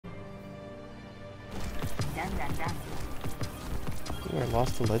Ooh, I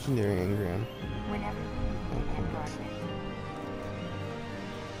lost the legendary engram. Whenever you need and Guardian.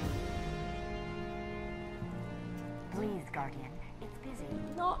 Please, Guardian. It's busy.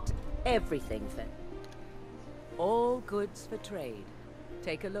 Not everything, then. All goods for trade.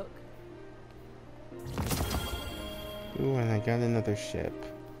 Take a look. Ooh, and I got another ship.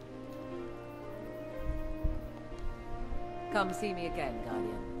 Come see me again,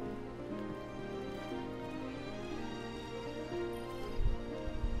 Guardian.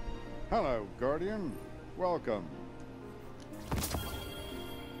 Hello, Guardian. Welcome.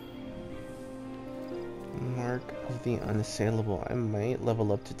 Mark of the Unassailable. I might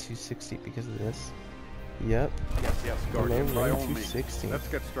level up to 260 because of this. Yep. Yes, Guardian. Hello, By rank all means. 260. Let's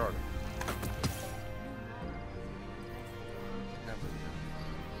get started.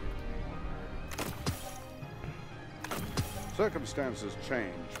 Circumstances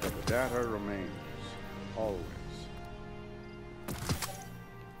change, but the data remains. Always.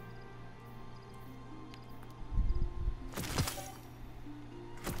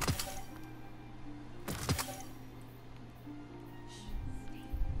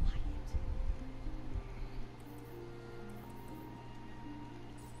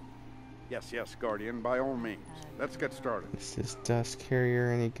 Yes, Guardian, by all means. Let's get started. Is this dust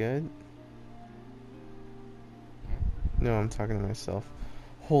carrier any good? No, I'm talking to myself.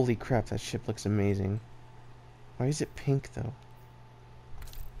 Holy crap, that ship looks amazing. Why is it pink though?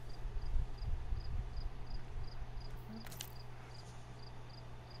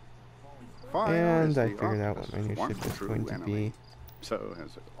 Fire is And I the figured out what my Arcticus' new one ship is true going to enemy. be. So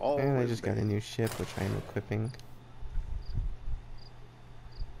has it always And I just got a been. new ship, which I am equipping.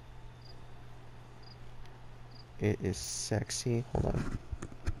 It is sexy. Hold on.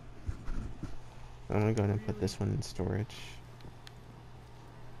 I'm gonna go ahead and put this one in storage.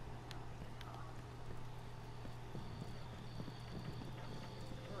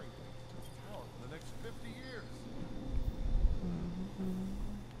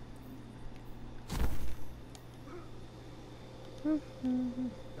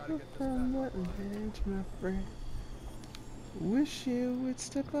 From that ledge, my friend. Wish you would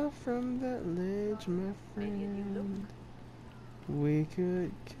step off from that ledge, my friend. We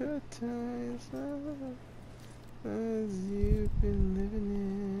could cut ties off as you've been living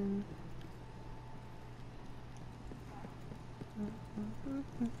in.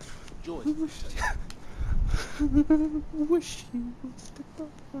 Joy. Wish you would step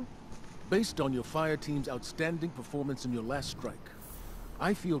off. Based on your fire team's outstanding performance in your last strike,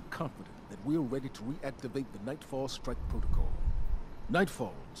 I feel confident that we're ready to reactivate the Nightfall Strike Protocol.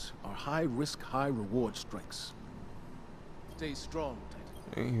 Nightfalls are high-risk, high-reward strikes. Stay strong, Titan.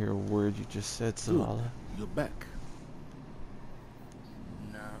 I didn't hear a word you just said, Good. Zavala. You're back.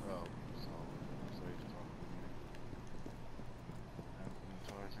 No, oh, so he's talking.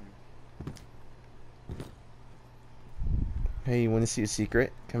 Hey, you want to see a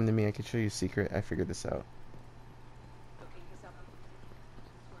secret? Come to me, I can show you a secret. I figured this out. Hang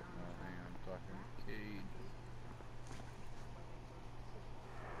on, I'm talking to Cade.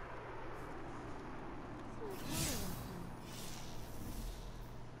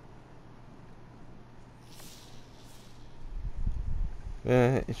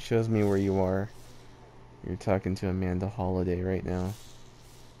 It shows me where you are. You're talking to Amanda Holiday right now.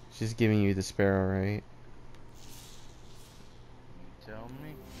 She's giving you the sparrow, right? You tell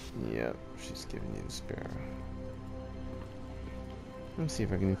me? Yep, she's giving you the sparrow. Let me see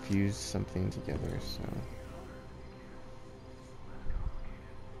if I can fuse something together, so...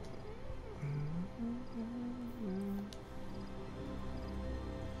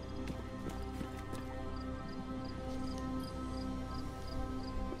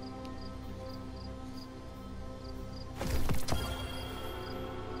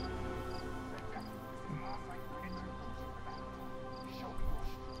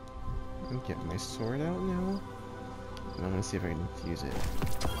 Get my sword out now. And I'm gonna see if I can fuse it.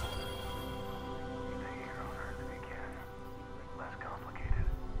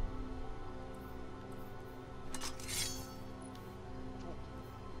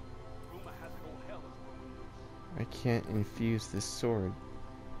 I can't infuse this sword.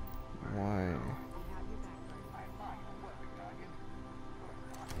 Why?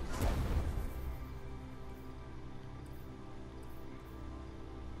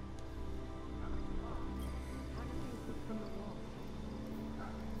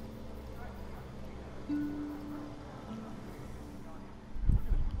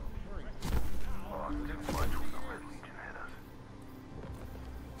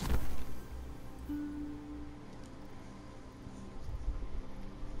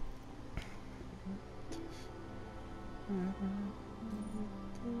 Setting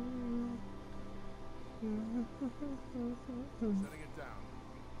it down.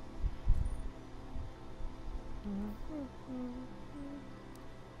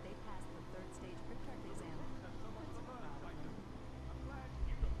 They passed the third stage cryptech exam.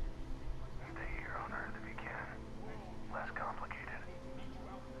 Stay here on Earth if you can. Less complicated.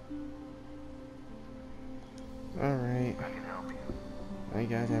 Alright. I can help you. I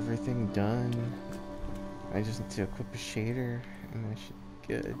got everything done. I just need to equip a shader and I should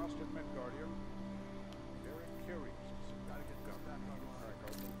be good. I must admit, Guardian, very curious. Gotta get going. Alright,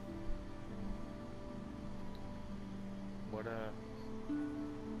 Guardian. What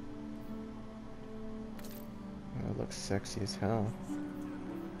It looks sexy as hell.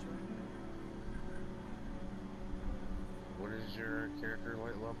 what is your character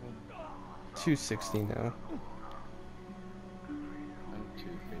light level? 260 now. I'm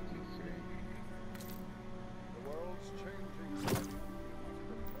 253. The world's changing. Guardian.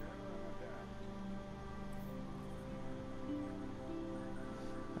 We must prepare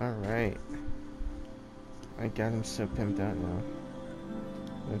and adapt. Alright. I got him so pimped out now.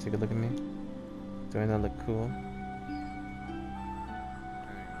 Wanna take a look at me? Do I not look cool?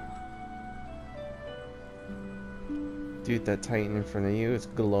 Dude, that Titan in front of you is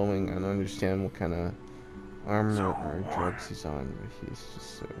glowing. I don't understand what kind of armor or drugs he's on, but he's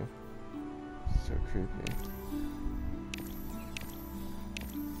just so creepy.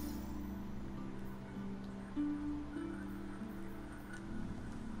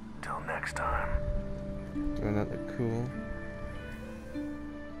 Till next time. Do I not look cool?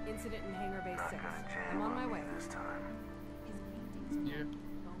 Incident in Hangar Base Not 6. gonna jam I'm on my me way. this time. His paintings Yeah.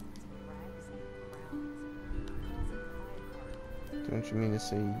 bones, rags, and crowns. He calls it high art. Don't you mean to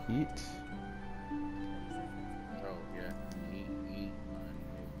say yeet? Oh yeah. Eat my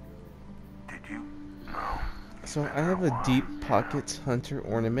nigga. Did you? No. So I have a Deep Pockets Hunter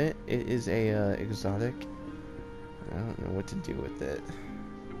ornament. It is a exotic. I don't know what to do with it.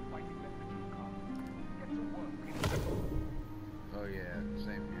 Oh yeah,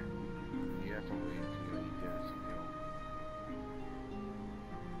 same here. You have to wait until you get a skill.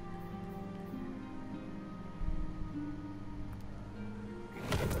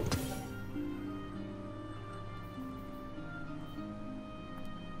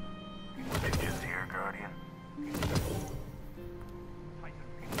 What you just hear, Guardian?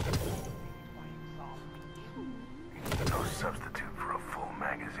 No substitute for a full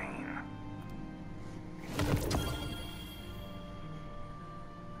magazine.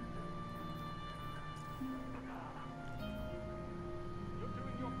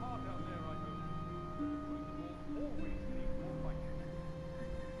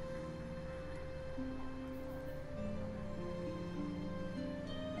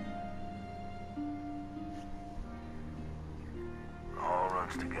 All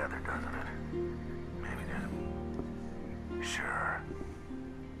runs together, doesn't it? Maybe there's... Sure.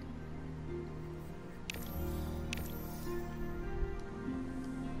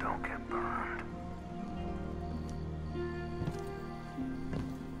 Don't get burned.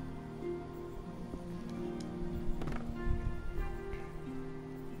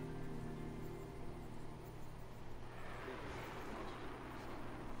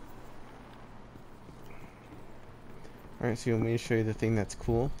 Alright, so you want me to show you the thing that's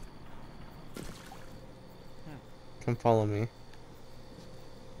cool? Come follow me.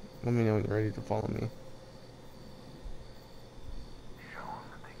 Let me know when you're ready to follow me. Show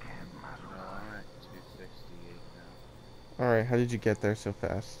 'em that they can't mess with No, us. I'm at 268 now. Alright, how did you get there so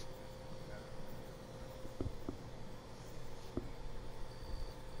fast?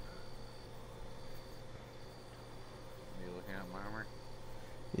 You looking at my armor?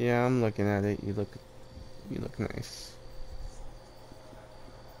 Yeah, I'm looking at it. You look nice.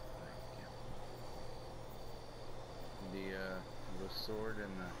 The sword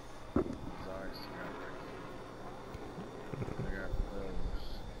and the Zar's I got those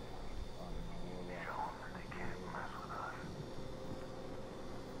on the warlock. Show 'em that they can't mess with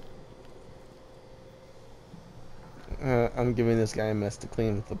us. I'm giving this guy a mess to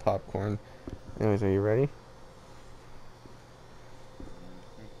clean with the popcorn. Anyways, are you ready?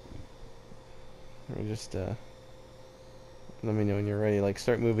 Or just let me know when you're ready. Like,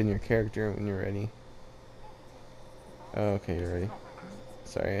 start moving your character when you're ready. Oh, okay, you're ready.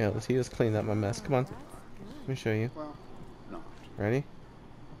 Sorry, he was cleaning up my mess. Come on, let me show you. Well, not. Ready?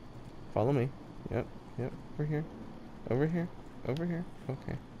 Follow me. Yep. Over here. Over here. Over here.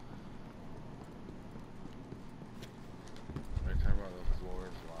 Okay. Are you talking about the floor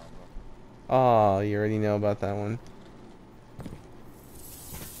is lava? Oh, you already know about that one.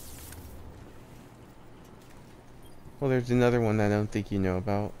 Well, there's another one that I don't think you know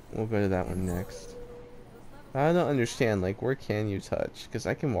about. We'll go to that one next. I don't understand, like, where can you touch? Because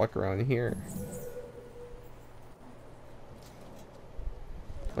I can walk around here.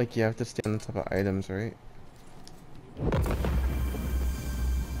 Like, you have to stay on top of items, right?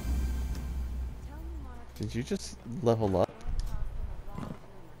 Did you just level up?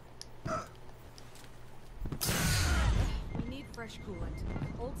 We need fresh coolant.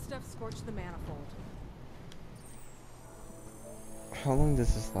 Old stuff scorched the manifold. How long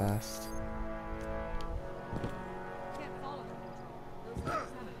does this last? Can't follow the control. Those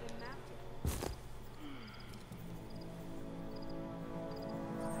roads haven't been mapped yet.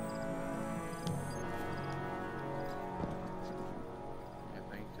 I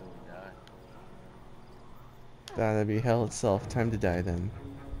think till we die. That'd be hell itself. Time to die then.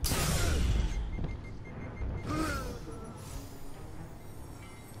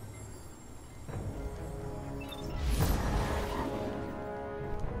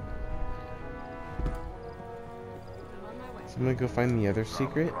 I'm on my way. So I'm gonna go find the other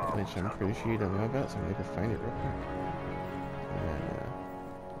secret, which I'm pretty sure you don't know about, so I'm gonna go find it real quick.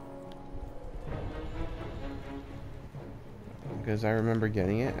 Because I remember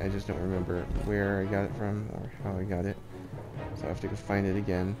getting it, I just don't remember where I got it from or how I got it. So I have to go find it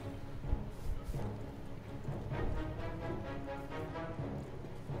again.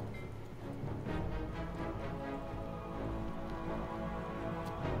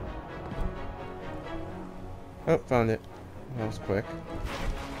 Oh, found it. That was quick.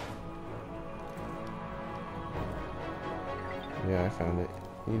 Yeah, I found it.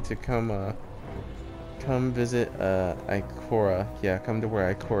 You need to come visit, Ikora. Yeah, come to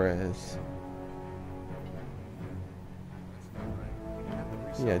where Ikora is.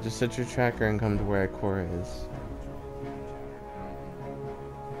 Yeah, just set your tracker and come to where Ikora is.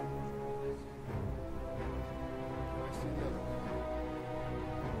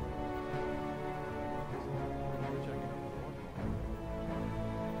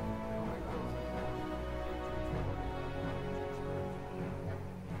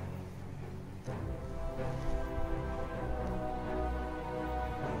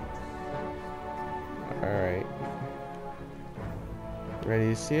 Alright. Ready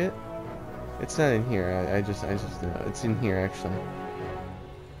to see it? It's not in here. I just know. It's in here, actually.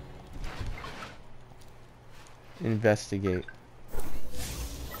 Investigate.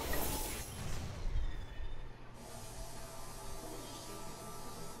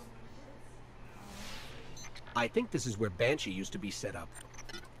 I think this is where Banshee used to be set up.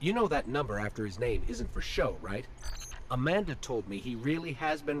 You know that number after his name isn't for show, right? Amanda told me he really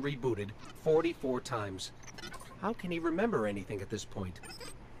has been rebooted 44 times. How can he remember anything at this point?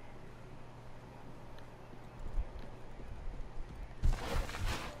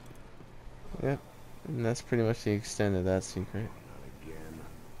 Yep. And that's pretty much the extent of that secret.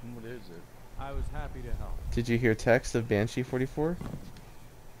 What is it? I was happy to help. Did you hear text of Banshee 44?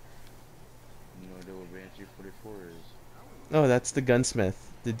 No idea what Banshee 44 is. Oh, that's the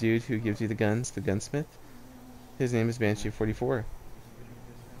gunsmith. The dude who gives you the guns, the gunsmith. His name is Banshee 44.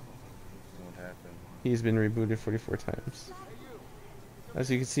 What happened? He's been rebooted 44 times.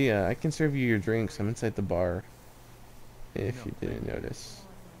 As you can see, I can serve you your drinks. I'm inside the bar. If you didn't notice.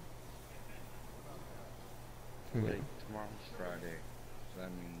 Wait, tomorrow's Friday. So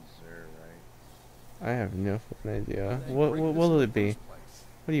that means they're right. I have no fucking idea. What will it be?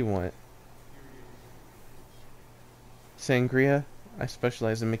 What do you want? Sangria? I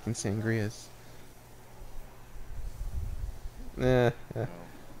specialize in making sangrias. No.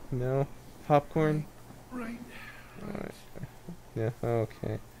 No? Popcorn? Right. Alright. Yeah,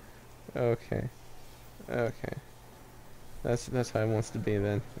 okay. Okay. Okay. That's how it wants to be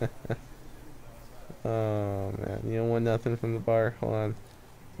then. Oh man, you don't want nothing from the bar? Hold on.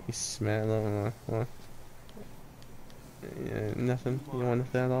 You smack, hold on. Yeah, nothing? You don't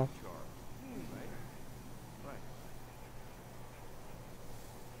want that at all?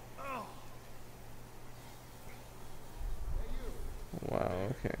 Wow,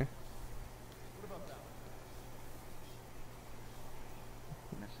 okay.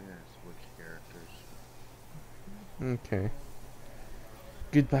 Missing a switch characters. Okay.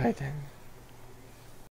 Goodbye then.